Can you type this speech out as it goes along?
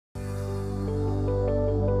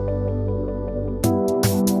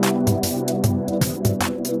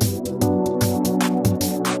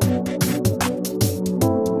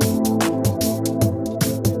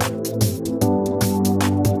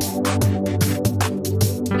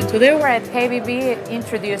Today we're at KBB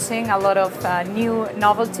introducing a lot of new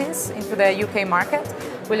novelties into the UK market.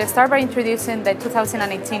 We'll start by introducing the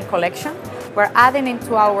 2018 collection. We're adding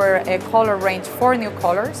into our color range 4 new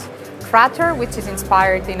colors. Crater, which is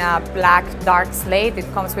inspired in a black dark slate.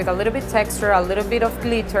 It comes with a little bit texture, a little bit of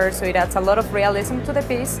glitter, so it adds a lot of realism to the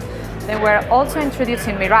piece. Then we're also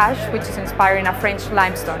introducing Mirage, which is inspired in a French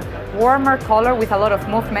limestone. Warmer color with a lot of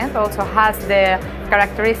movement, also has the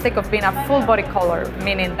characteristic of being a full body color,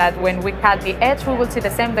 meaning that when we cut the edge, we will see the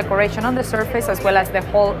same decoration on the surface as well as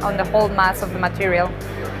on the whole mass of the material.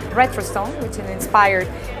 Retrostone, which is inspired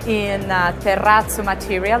in terrazzo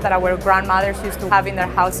material that our grandmothers used to have in their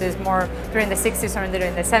houses more during the 60s or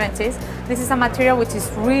during the 70s. This is a material which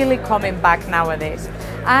is really coming back nowadays.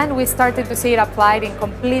 And we started to see it applied in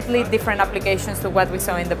completely different applications to what we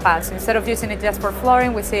saw in the past. Instead of using it just for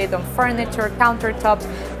flooring, we see it on furniture, countertops,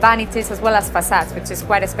 vanities, as well as facades, which is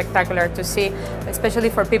quite spectacular to see, especially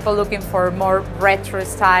for people looking for more retro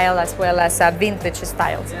style as well as vintage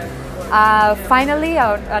styles. Finally,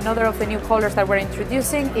 another of the new colors that we're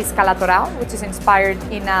introducing is Calatoral, which is inspired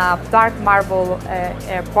in a dark marble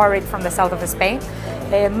quarried from the south of Spain.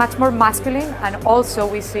 Much more masculine, and also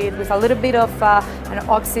we see it with a little bit of an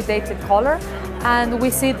oxidated color, and we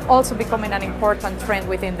see it also becoming an important trend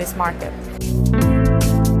within this market.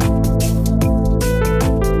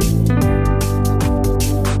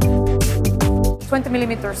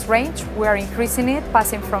 20mm range, we are increasing it,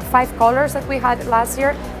 passing from 5 colors that we had last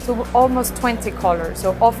year to almost 20 colors.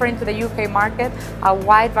 So offering to the UK market a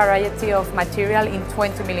wide variety of material in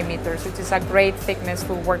 20mm, which is a great thickness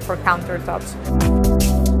to work for countertops.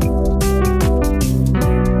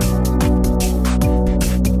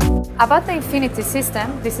 About the Infinity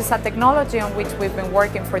system, this is a technology on which we've been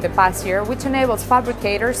working for the past year, which enables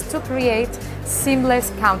fabricators to create seamless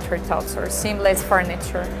countertops or seamless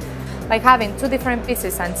furniture. By having 2 different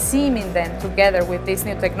pieces and seaming them together with this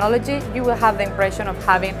new technology, you will have the impression of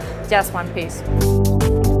having just one piece.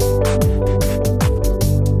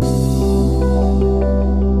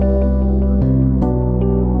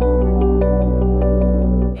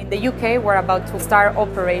 In the UK, we're about to start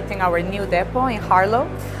operating our new depot in Harlow.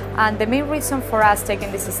 And the main reason for us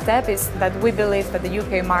taking this step is that we believe that the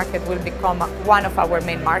UK market will become one of our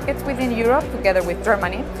main markets within Europe, together with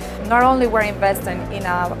Germany. Not only we're investing in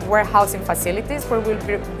warehousing facilities where we'll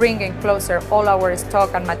be bringing closer all our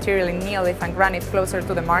stock and material in Neolith and granite closer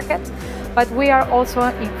to the market, but we are also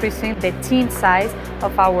increasing the team size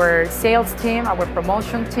of our sales team, our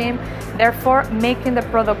promotion team, therefore making the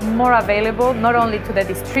product more available not only to the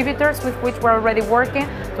distributors with which we're already working,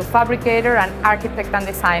 to fabricator and architect and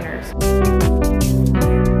designers.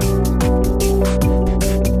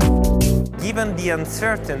 Given the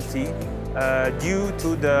uncertainty due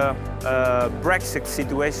to the Brexit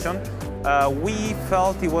situation, we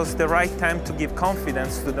felt it was the right time to give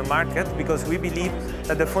confidence to the market, because we believe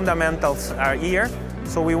that the fundamentals are here.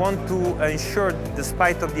 So we want to ensure,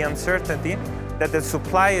 despite of the uncertainty, that the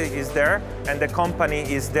supply is there and the company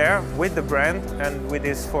is there with the brand and with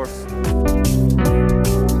its force.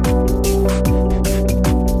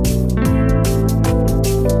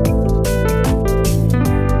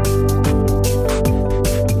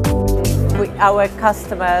 Our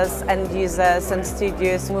customers and users and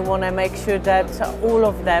studios, we want to make sure that all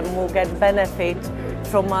of them will get benefit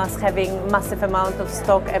from us having massive amount of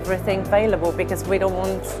stock, everything available, because we don't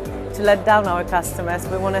want to let down our customers.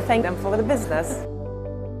 We want to thank them for the business.